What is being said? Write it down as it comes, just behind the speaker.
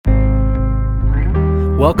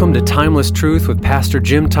Welcome to Timeless Truth with Pastor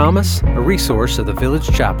Jim Thomas, a resource of the Village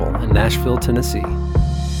Chapel in Nashville, Tennessee.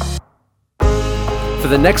 For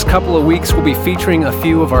the next couple of weeks, we'll be featuring a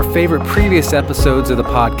few of our favorite previous episodes of the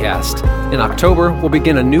podcast. In October, we'll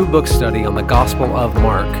begin a new book study on the Gospel of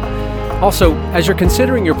Mark. Also, as you're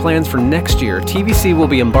considering your plans for next year, TVC will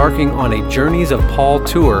be embarking on a Journeys of Paul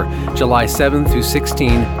tour, July 7 through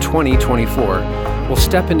 16, 2024. We'll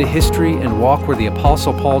step into history and walk where the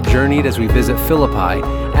Apostle Paul journeyed as we visit Philippi,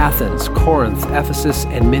 Athens, Corinth, Ephesus,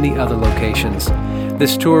 and many other locations.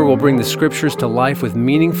 This tour will bring the scriptures to life with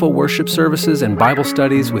meaningful worship services and Bible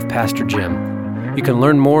studies with Pastor Jim. You can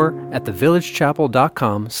learn more at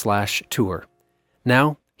thevillagechapel.com/tour.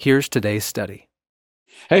 Now, here's today's study.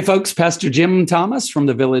 Hey folks, Pastor Jim Thomas from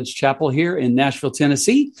the Village Chapel here in Nashville,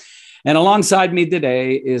 Tennessee. And alongside me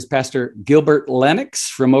today is Pastor Gilbert Lennox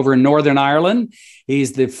from over in Northern Ireland.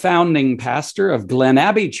 He's the founding pastor of Glen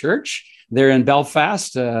Abbey Church there in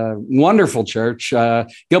Belfast, a wonderful church.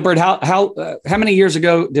 Gilbert, how many years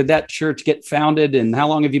ago did that church get founded, and how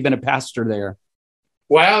long have you been a pastor there?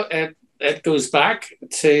 Well, it goes back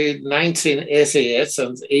to 1988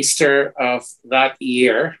 and Easter of that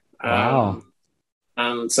year. Wow.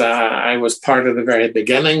 And I was part of the very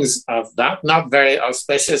beginnings of that. Not very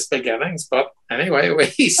auspicious beginnings, but anyway,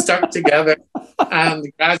 we stuck together.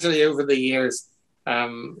 And gradually over the years,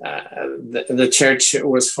 the church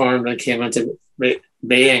was formed and came into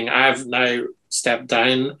being. I've now stepped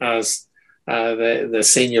down as the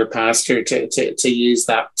senior pastor, to use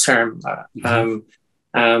that term. And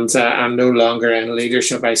I'm no longer in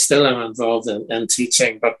leadership. I still am involved in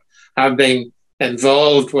teaching, but I've been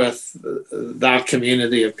involved with that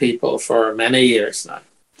community of people for many years now.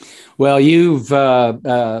 Well, you've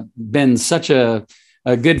been such a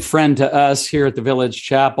good friend to us here at the Village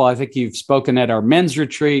Chapel. I think you've spoken at our men's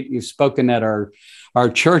retreat. You've spoken at our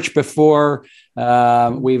church before.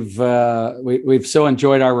 We've so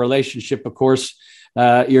enjoyed our relationship. Of course,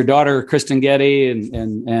 your daughter Kristen Getty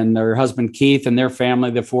and her husband Keith and their family,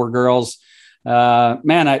 the four girls.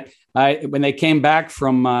 When they came back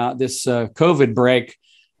from this COVID break,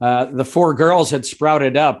 the four girls had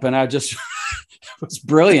sprouted up, and I just, it was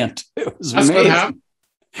brilliant. It was amazing. What happened.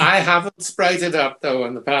 I haven't sprouted up, though,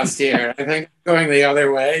 in the past year. I think I'm going the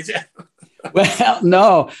other way. Well,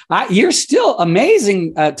 no, you're still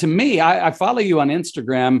amazing to me. I follow you on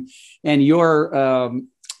Instagram, and your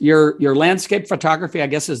landscape photography, I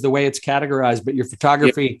guess, is the way it's categorized, but your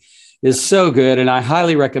photography is so good, and I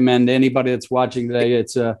highly recommend anybody that's watching today.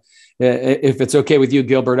 It's if it's okay with you,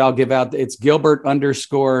 Gilbert, I'll give out. It's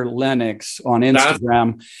Gilbert_Lennox on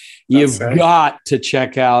Instagram. You've got to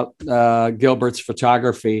check out Gilbert's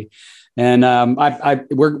photography, and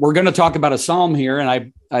we're going to talk about a psalm here.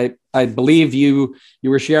 And I believe you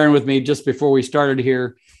were sharing with me just before we started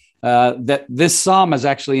here that this psalm has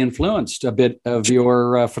actually influenced a bit of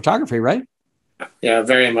your photography, right? Yeah,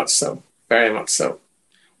 very much so. Very much so.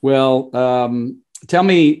 Well, tell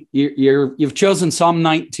me, you've chosen Psalm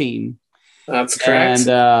 19. That's correct.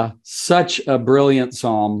 And such a brilliant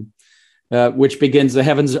psalm, which begins, the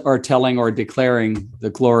heavens are telling or declaring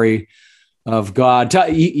the glory of God.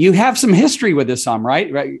 You have some history with this psalm,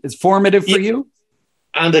 right? It's formative for you?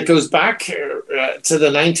 And it goes back to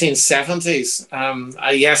the 1970s.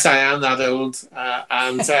 Yes, I am that old.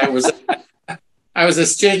 And I was a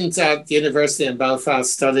student at the University in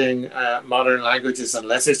Belfast studying modern languages and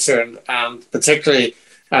literature, and particularly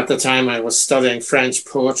at the time I was studying French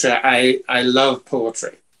poetry. I love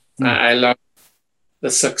poetry. I love the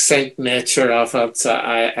succinct nature of it.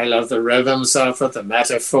 I love the rhythms of it, the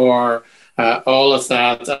metaphor, all of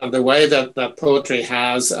that. And the way that poetry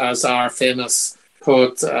has, as our famous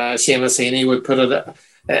poet Seamus Heaney would put it,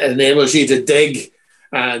 enables you to dig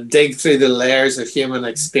through the layers of human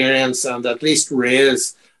experience and at least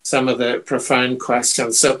raise some of the profound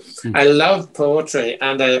questions. So I love poetry,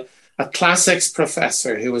 and a classics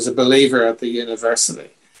professor who was a believer at the university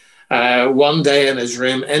one day in his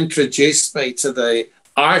room introduced me to the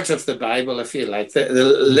art of the Bible, if you like, the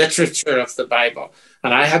literature of the Bible.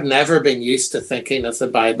 And I had never been used to thinking of the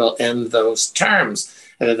Bible in those terms.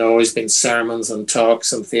 It had always been sermons and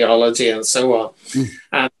talks and theology and so on.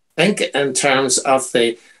 And think in terms of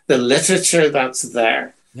the literature that's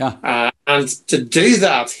there. Yeah. And to do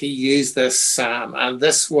that, he used this psalm, and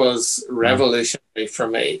this was revolutionary for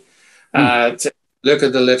me. To look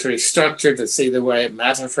at the literary structure, to see the way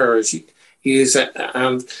metaphors use it.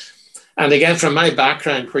 And again, from my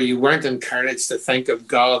background, where you weren't encouraged to think of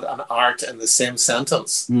God and art in the same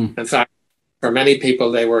sentence. In fact, for many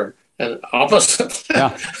people, they were in opposite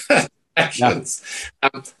directions.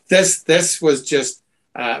 This was just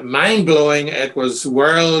mind-blowing. It was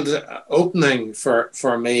world-opening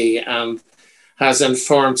for me, and has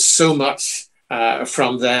informed so much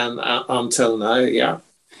from then until now. Yeah.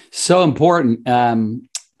 So important.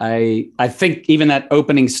 I think even that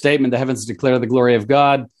opening statement, the heavens declare the glory of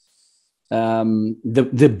God,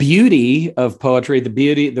 the beauty of poetry,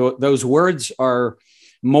 those words are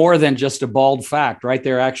more than just a bald fact, right?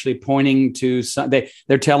 They're actually pointing to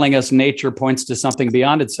they're telling us nature points to something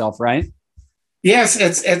beyond itself, right? Yes,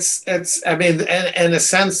 it's. I mean, in a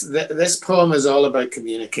sense, this poem is all about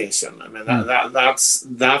communication. I mean,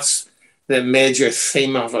 that's the major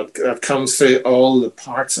theme of it that comes through all the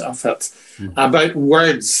parts of it, about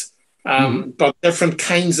words, but different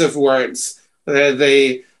kinds of words.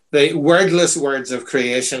 The wordless words of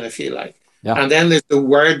creation, if you like. Yeah. And then there's the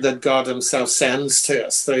word that God himself sends to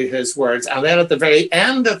us through his words. And then at the very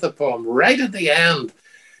end of the poem, right at the end,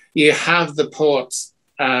 you have the poet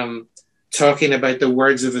talking about the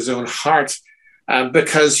words of his own heart,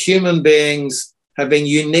 because human beings have been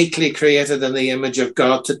uniquely created in the image of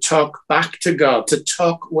God to talk back to God, to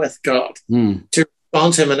talk with God, to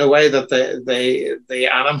respond to him in a way that the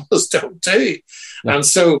animals don't do. Yeah. And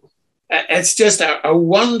so it's just a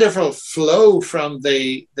wonderful flow from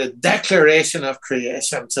the declaration of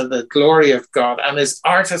creation to the glory of God and his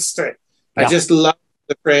artistry. Yeah. I just love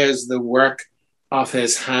the phrase, the work of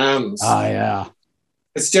his hands. Oh, yeah.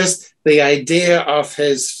 It's just the idea of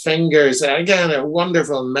his fingers. Again, a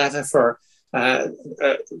wonderful metaphor,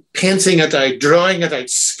 painting it out, drawing it out,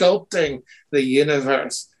 sculpting the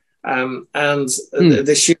universe, and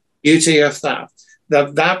the sheer beauty of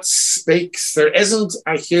that speaks. There isn't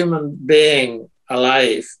a human being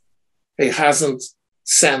alive who hasn't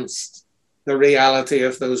sensed the reality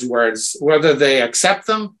of those words, whether they accept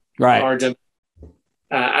them or deny.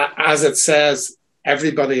 As it says,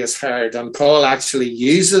 everybody has heard. And Paul actually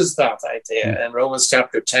uses that idea in Romans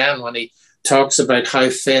chapter 10 when he talks about how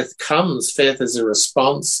faith comes. Faith is a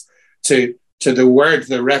response to the word,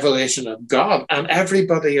 the revelation of God. And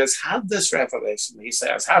everybody has had this revelation, he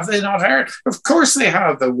says. Have they not heard? Of course they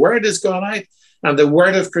have. The word has gone out, and the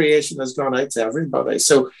word of creation has gone out to everybody.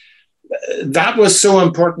 So that was so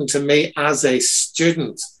important to me as a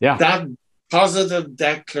student, that positive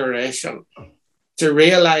declaration, to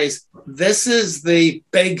realize this is the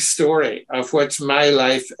big story of which my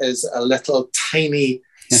life is a little tiny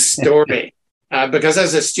story. Because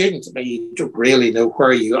as a student, I mean, you don't really know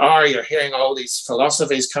where you are. You're hearing all these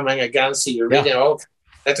philosophies coming against you. You're reading all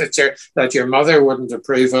literature that your mother wouldn't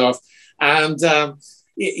approve of. And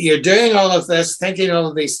you're doing all of this, thinking all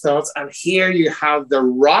of these thoughts. And here you have the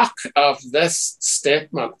rock of this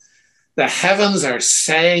statement. The heavens are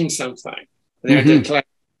saying something. They're declaring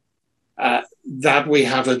that we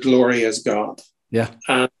have a glorious God. Yeah.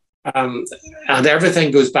 And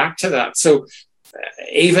everything goes back to that. So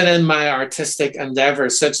even in my artistic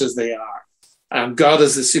endeavors, such as they are, God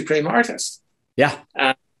is the supreme artist. Yeah.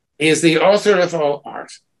 He is the author of all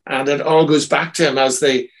art. And it all goes back to him, as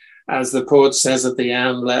the poet says at the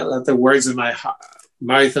end, let the words of my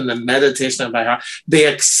mouth and the meditation of my heart be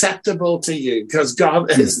acceptable to you, because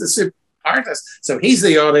God is the supreme artist. So he's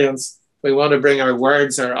the audience. We want to bring our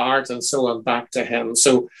words, our art, and so on back to him.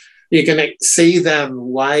 So you can see then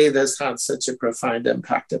why this had such a profound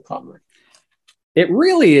impact upon me. It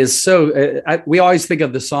really is so. We always think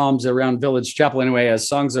of the Psalms around Village Chapel anyway as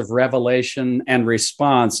songs of revelation and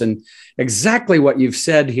response, and exactly what you've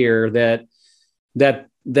said here, that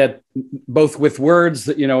both with words,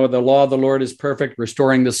 that, you know, the law of the Lord is perfect,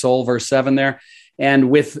 restoring the soul, verse 7 there,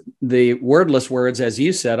 and with the wordless words, as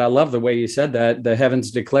you said. I love the way you said that, the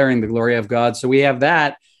heavens declaring the glory of God. So we have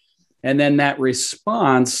that, and then that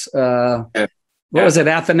response. What was it?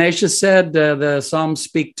 Athanasius said, the Psalms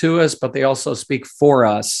speak to us, but they also speak for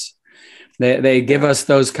us. They give us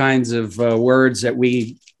those kinds of words that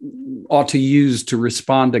we ought to use to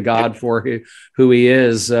respond to God for who he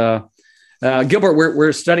is. Gilbert,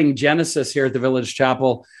 we're studying Genesis here at the Village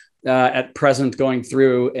Chapel at present, going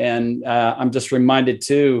through, and I'm just reminded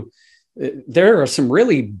too, there are some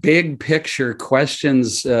really big picture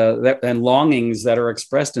questions and longings that are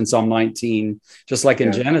expressed in Psalm 19, just like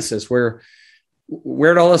in Genesis,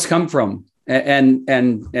 where did all this come from?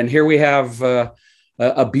 And here we have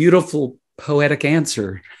a beautiful poetic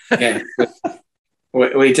answer. Yeah,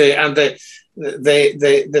 we do. And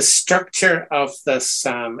the structure of this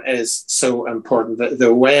psalm is so important.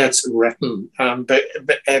 The way it's written, but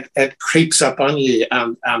it creeps up on you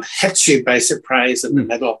and hits you by surprise in the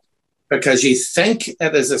middle, because you think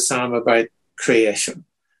it is a psalm about creation.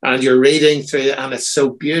 And you're reading through it, and it's so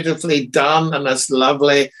beautifully done, and it's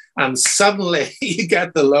lovely. And suddenly you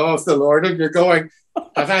get the law of the Lord, and you're going,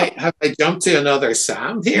 have I jumped to another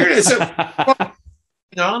psalm here? Is it what's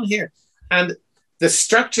going on here? And the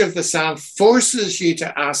structure of the psalm forces you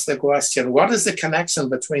to ask the question, what is the connection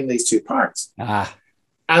between these two parts?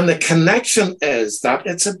 And the connection is that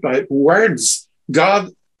it's about words.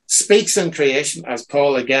 God speaks in creation, as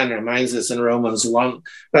Paul again reminds us in Romans 1.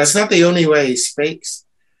 But it's not the only way he speaks,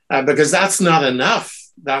 because that's not enough.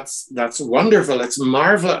 That's wonderful. It's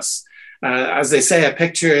marvelous. As they say, a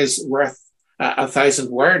picture is worth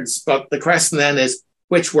 1,000 words. But the question then is,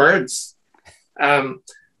 which words?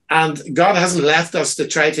 And God hasn't left us to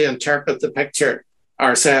try to interpret the picture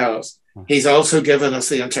ourselves. He's also given us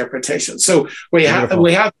the interpretation. So we have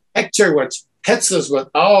a picture which hits us with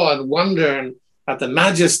awe and wonder at the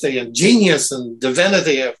majesty and genius and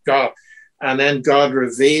divinity of God. And then God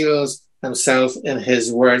reveals himself in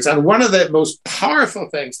his words. And one of the most powerful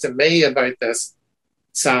things to me about this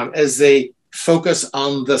psalm is the focus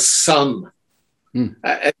on the Son.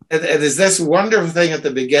 It is this wonderful thing at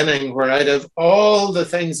the beginning where out of all the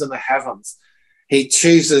things in the heavens, he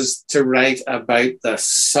chooses to write about the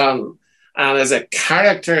Son. And as a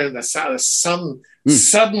character, the Son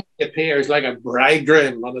suddenly appears like a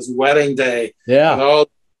bridegroom on his wedding day. Yeah. With all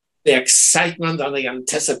the excitement and the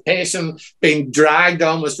anticipation, being dragged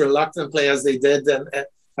almost reluctantly as they did,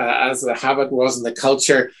 as the habit was in the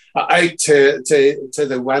culture, out to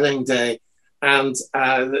the wedding day. And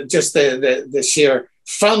just the sheer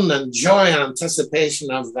fun and joy and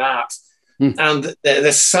anticipation of that. And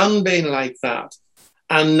the Son being like that.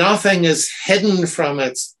 And nothing is hidden from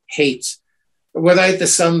its heat. Without the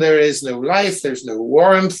Son, there is no life, there's no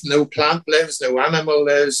warmth, no plant lives, no animal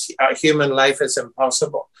lives, human life is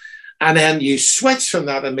impossible. And then you switch from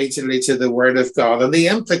that immediately to the Word of God. And the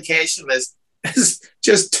implication is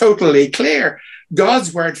just totally clear.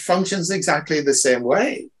 God's Word functions exactly the same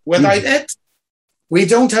way. Without it, we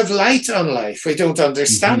don't have light on life. We don't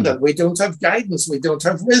understand it. We don't have guidance. We don't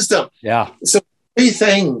have wisdom. Yeah. So three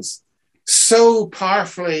things so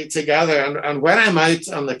powerfully together. And when I'm out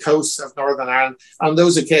on the coast of Northern Ireland, on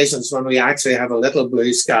those occasions when we actually have a little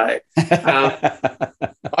blue sky,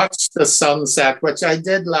 watch the sunset, which I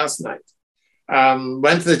did last night.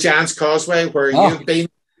 Went to the Giant's Causeway where you've been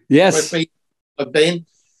with me, have been,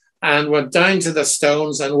 and went down to the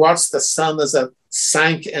stones and watched the sun as it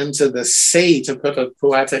sank into the sea, to put it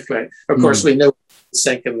poetically. Of course, we know it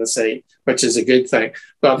sink in the sea, which is a good thing,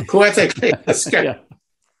 but poetically, it's good.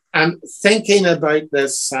 And thinking about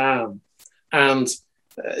this psalm and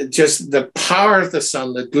just the power of the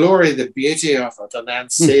sun, the glory, the beauty of it, and then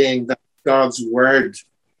seeing that God's word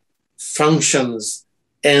functions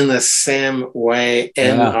in the same way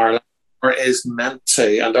in our life, or is meant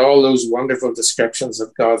to, and all those wonderful descriptions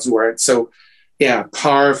of God's word. So, yeah,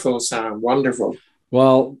 powerful psalm, wonderful.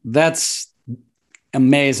 Well, that's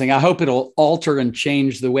amazing. I hope it'll alter and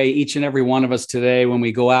change the way each and every one of us today, when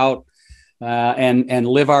we go out and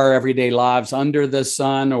live our everyday lives under the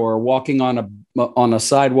sun, or walking on a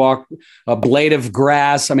sidewalk, a blade of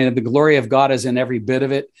grass. I mean, the glory of God is in every bit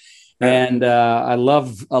of it. And I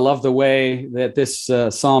love the way that this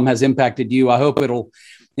psalm has impacted you. I hope it'll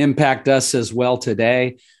impact us as well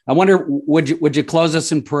today. I wonder, would you close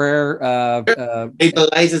us in prayer? Be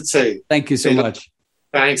delighted to. Thank you so much.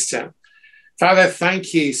 Thanks, Tim. Father,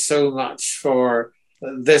 thank you so much for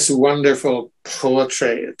this wonderful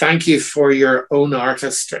poetry. Thank you for your own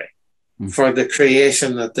artistry, for the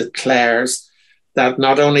creation that declares that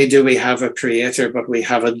not only do we have a creator, but we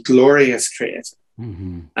have a glorious creator.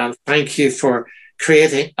 And thank you for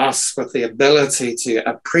creating us with the ability to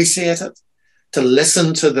appreciate it, to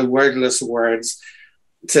listen to the wordless words,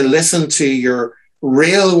 to listen to your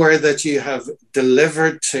real word that you have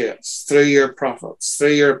delivered to us through your prophets,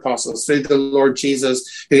 through your apostles, through the Lord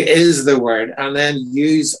Jesus, who is the word, and then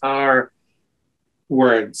use our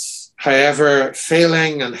words, however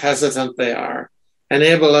failing and hesitant they are.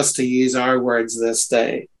 Enable us to use our words this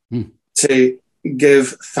day to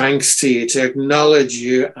give thanks to you, to acknowledge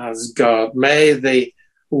you as God. May the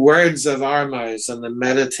words of our mouths and the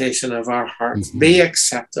meditation of our hearts be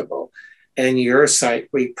acceptable in your sight,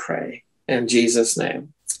 we pray. In Jesus'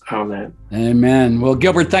 name, amen. Amen. Well,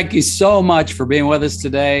 Gilbert, thank you so much for being with us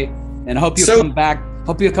today, and hope you come back.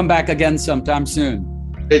 Hope you come back again sometime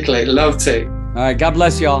soon. Particularly, love to. All right. God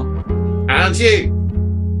bless y'all. And you.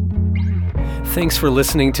 Thanks for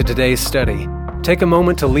listening to today's study. Take a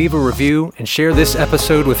moment to leave a review and share this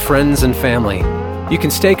episode with friends and family. You can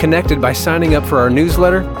stay connected by signing up for our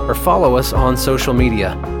newsletter or follow us on social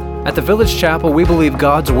media. At the Village Chapel, we believe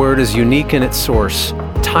God's Word is unique in its source,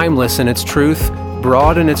 timeless in its truth,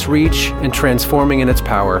 broad in its reach, and transforming in its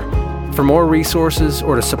power. For more resources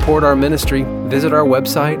or to support our ministry, visit our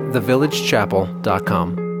website,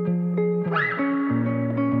 thevillagechapel.com.